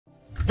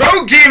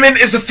Rogue Demon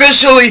is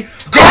officially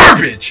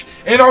garbage!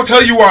 And I'll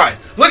tell you why.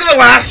 Look at the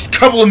last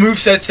couple of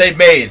movesets they've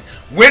made.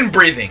 Wind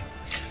Breathing.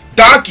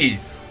 Donkey.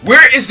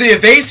 Where is the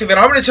Evasive? And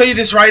I'm going to tell you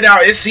this right now.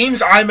 It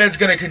seems Ahmed's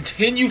going to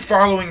continue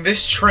following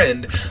this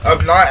trend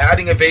of not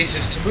adding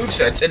Evasives to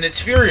movesets. And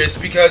it's furious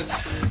because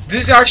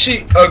this is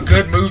actually a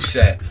good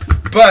moveset.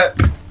 But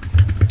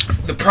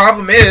the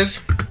problem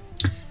is,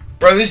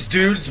 bro, this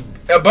dude's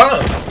a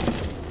bum.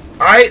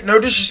 Alright, no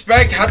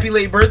disrespect. Happy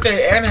late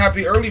birthday and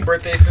happy early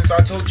birthday since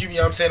I told you, you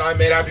know what I'm saying, I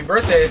made happy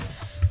birthday.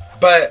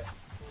 But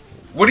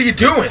what are you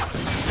doing?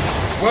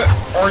 What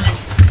are you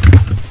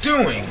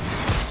doing?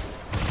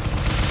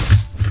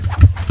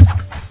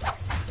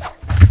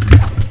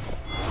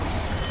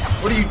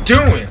 What are you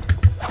doing?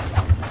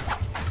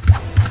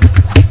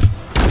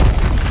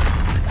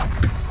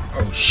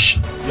 Oh,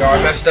 yo,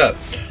 I messed up.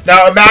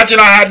 Now, imagine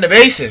I had an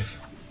Evasive.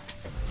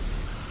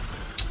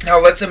 Now,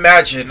 let's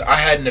imagine I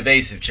had an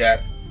Evasive,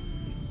 chat.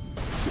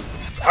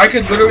 I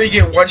could literally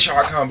get one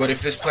shot combo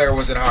if this player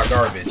wasn't hot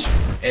garbage.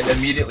 And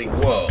immediately,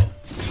 whoa.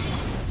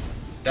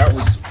 That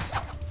was...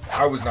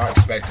 I was not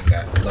expecting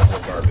that level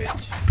of garbage.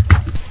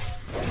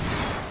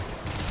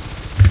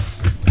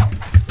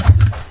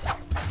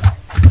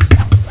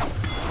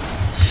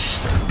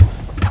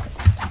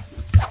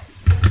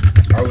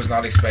 I was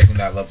not expecting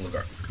that level of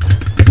garbage.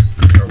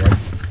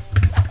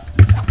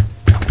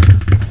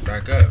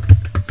 Back up.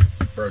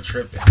 Bro,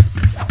 tripping.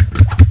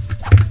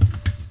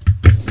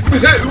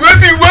 Let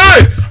me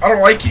run! I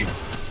don't like you.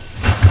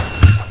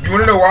 You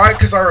wanna know why?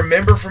 Because I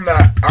remember from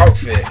that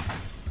outfit.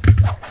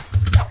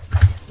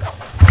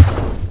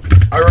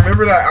 I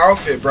remember that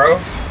outfit, bro.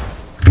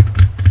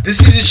 This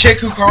is a chick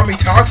who called me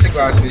toxic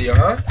last video,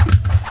 huh?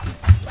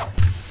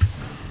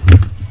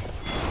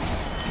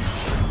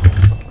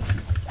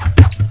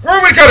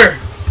 Whirlwind Cutter!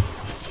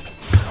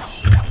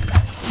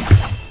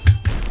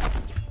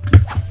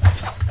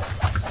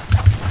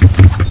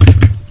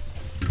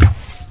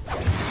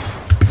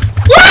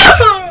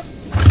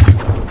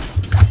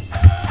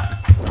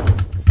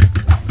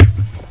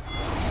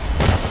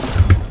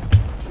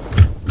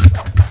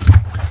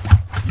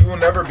 You will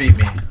never beat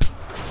me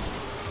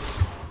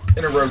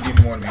in a Rogue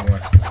Demon 1v1.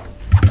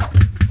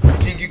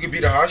 Think you could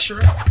beat a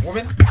Hashira,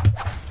 woman?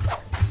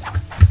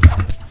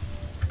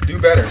 Do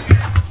better.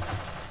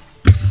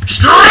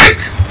 Strike!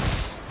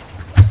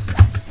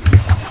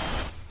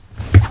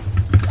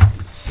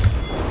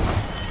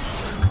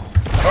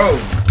 Oh.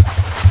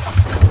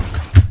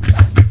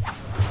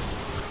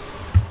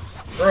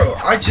 Bro,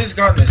 I just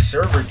got in the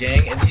server,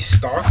 gang, and these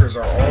stalkers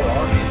are all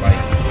on me. Like,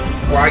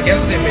 well, I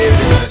guess they may have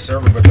been in the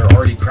server, but they're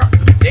already crap.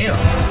 Damn.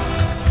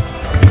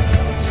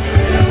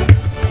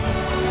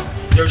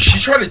 Yo, she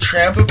tried to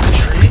tramp up the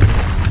tree?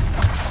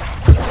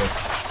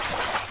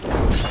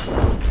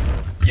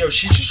 Yo,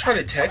 she just tried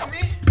to tech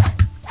me?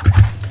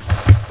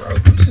 Bro,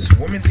 who's this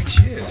woman think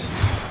she is?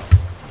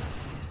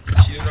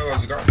 She didn't know that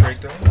was a guard break,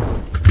 though.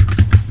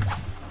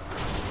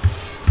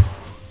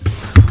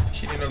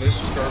 She didn't know this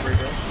was guard break,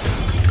 though.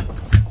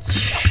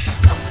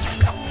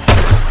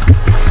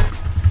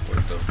 What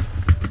the?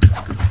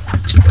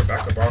 Bro,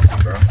 back up off me,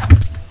 bro.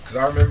 Because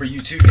I remember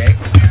you too, gang.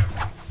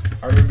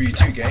 I remember you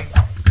too, gang.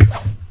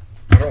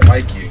 I don't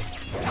like you.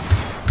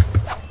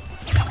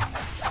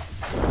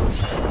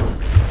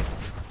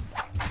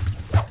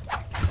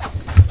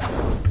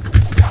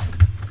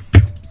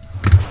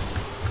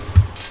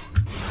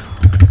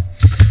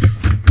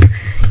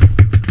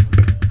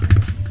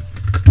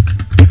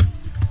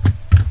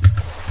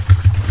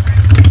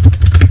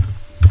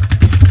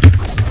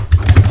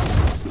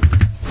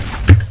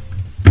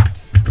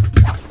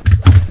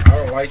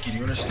 Like you, do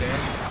you understand?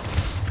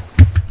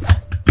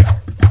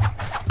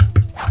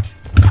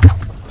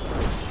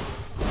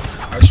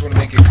 I just want to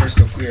make it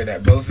crystal clear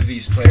that both of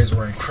these players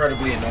were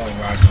incredibly annoying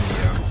last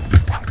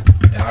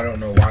video, and I don't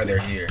know why they're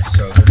here.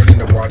 So they're gonna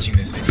end up watching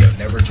this video.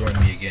 Never join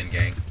me again,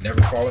 gang.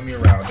 Never follow me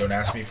around. Don't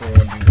ask me for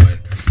 1v1.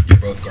 You're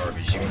both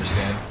garbage. You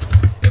understand?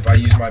 If I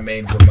use my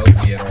main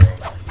remotely at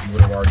all, you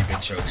would have already been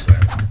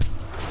chokeslammed.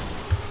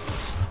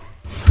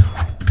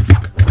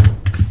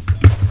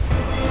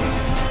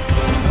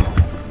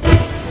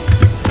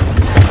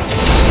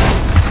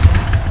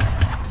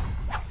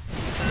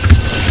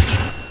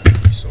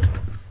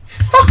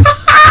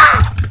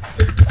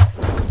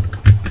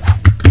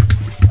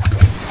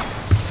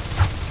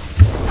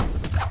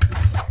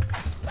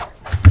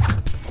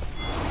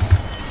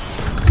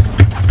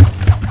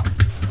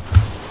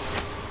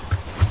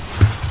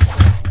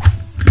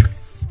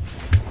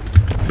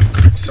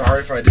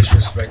 Sorry if I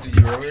disrespected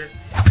you earlier.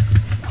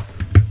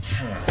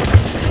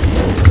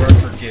 Do I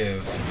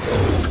forgive?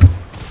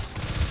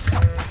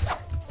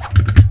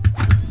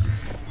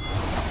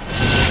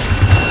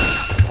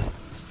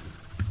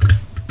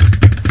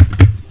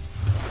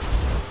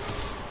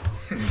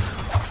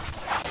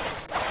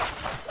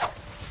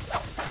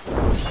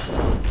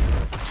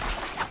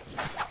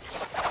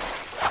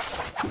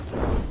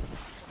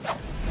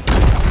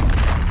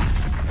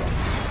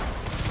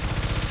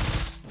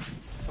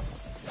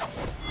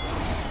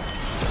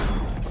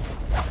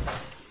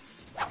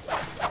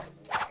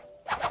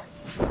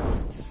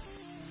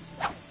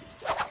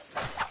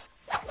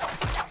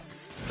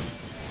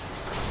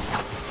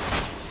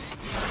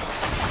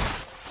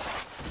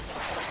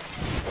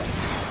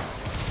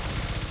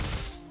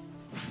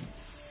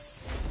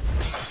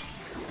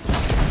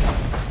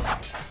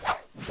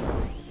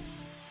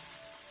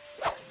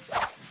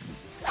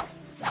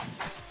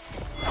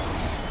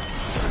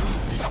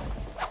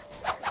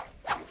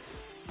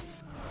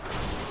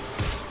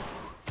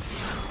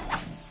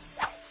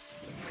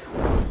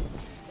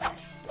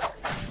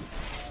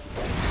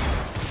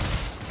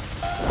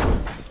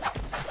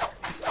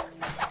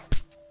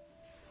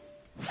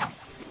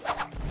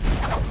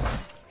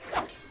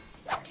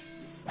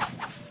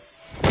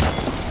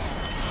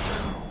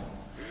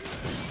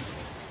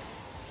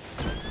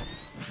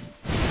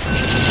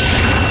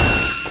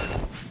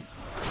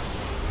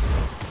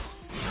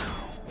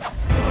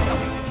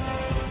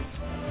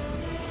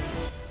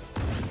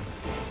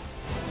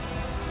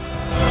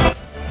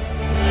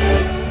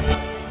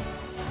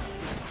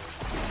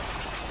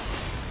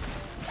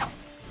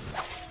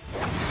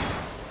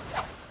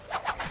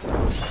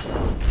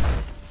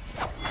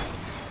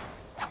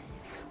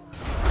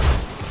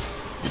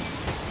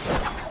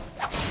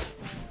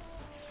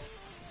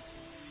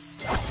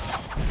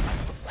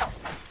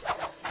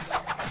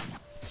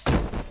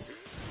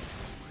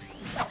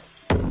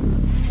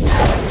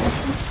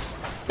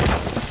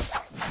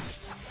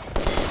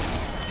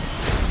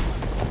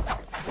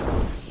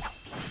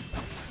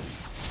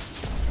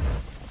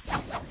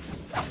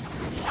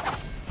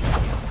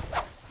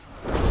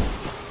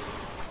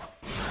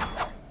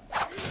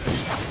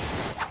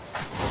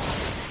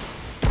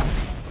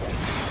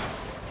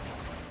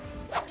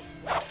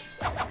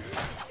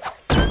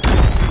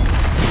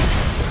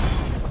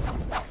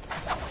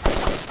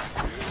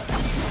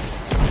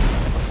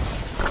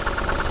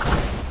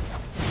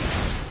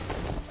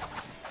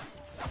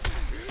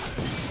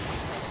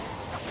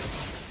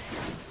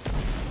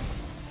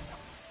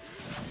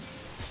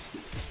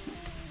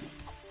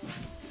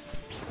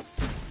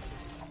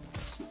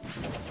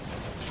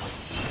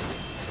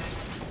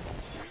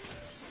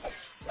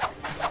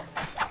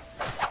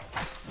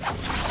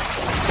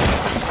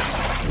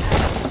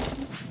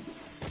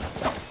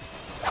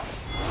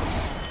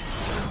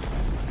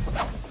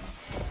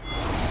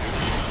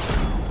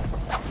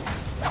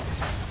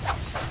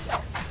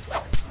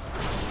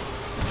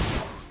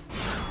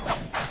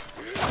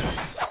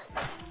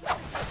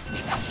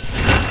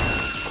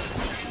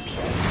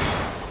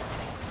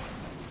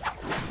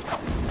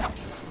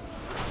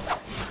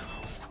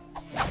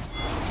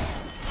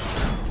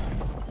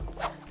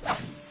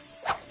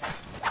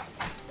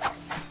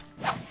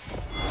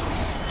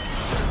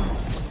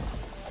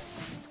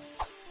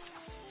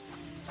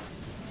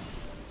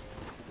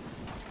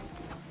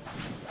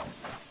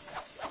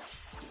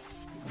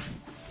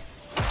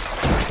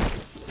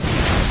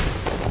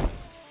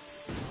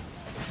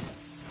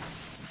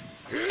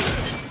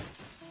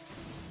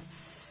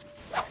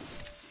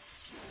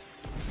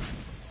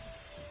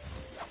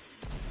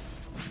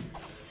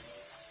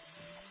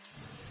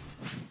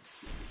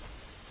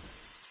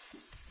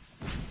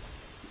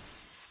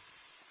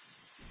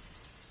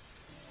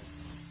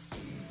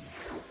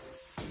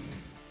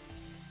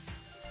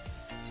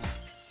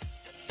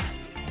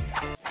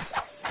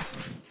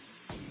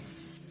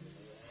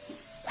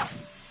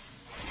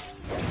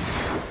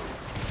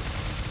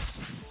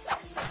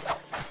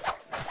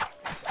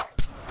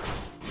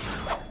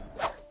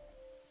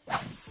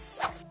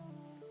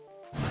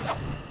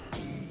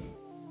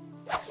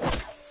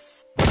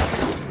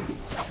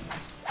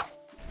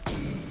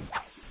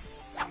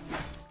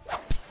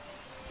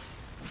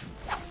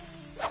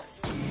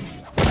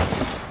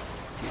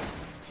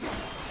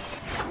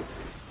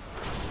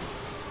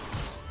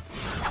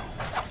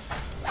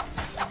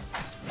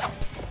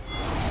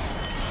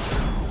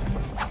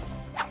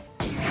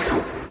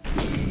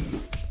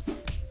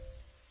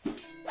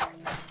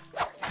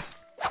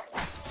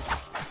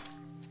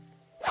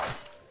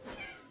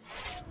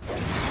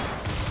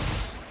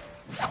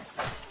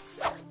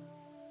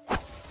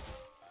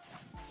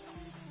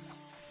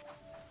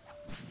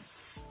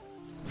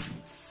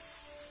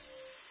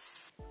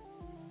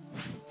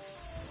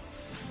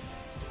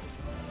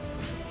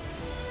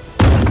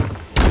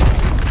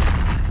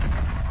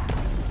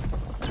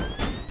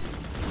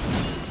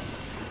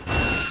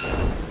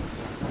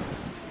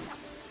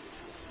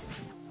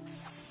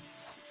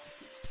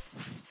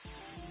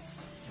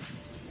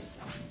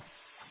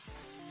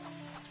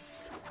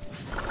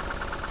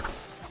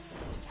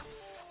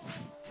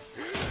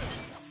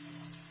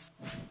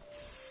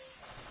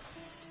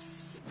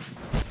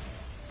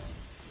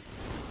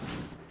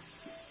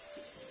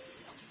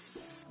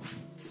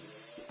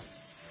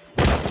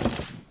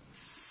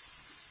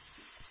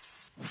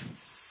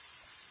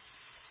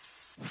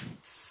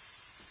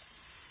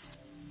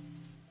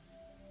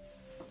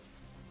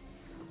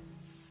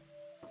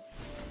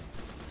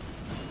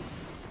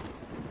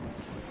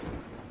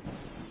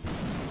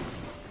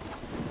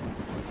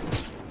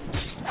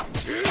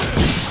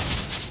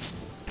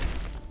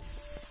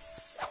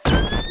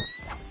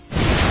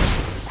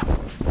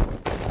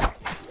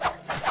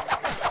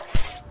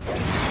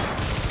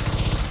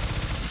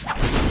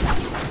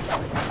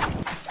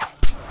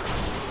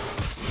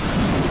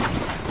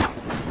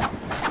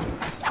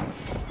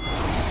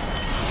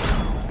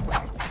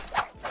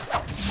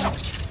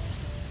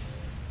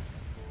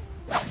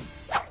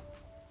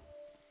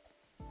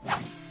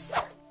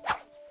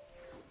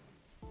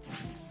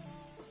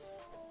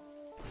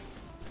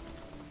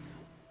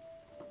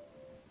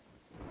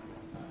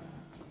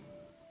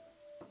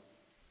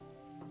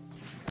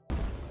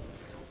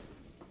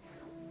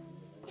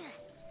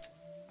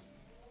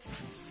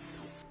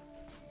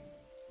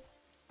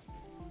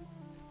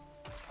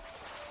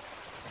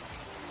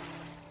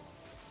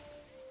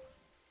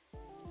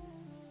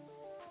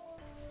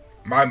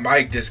 My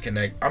mic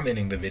disconnect. I'm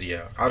ending the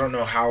video. I don't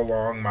know how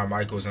long my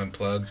mic was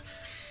unplugged.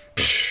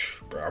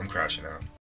 Bro, I'm crashing out.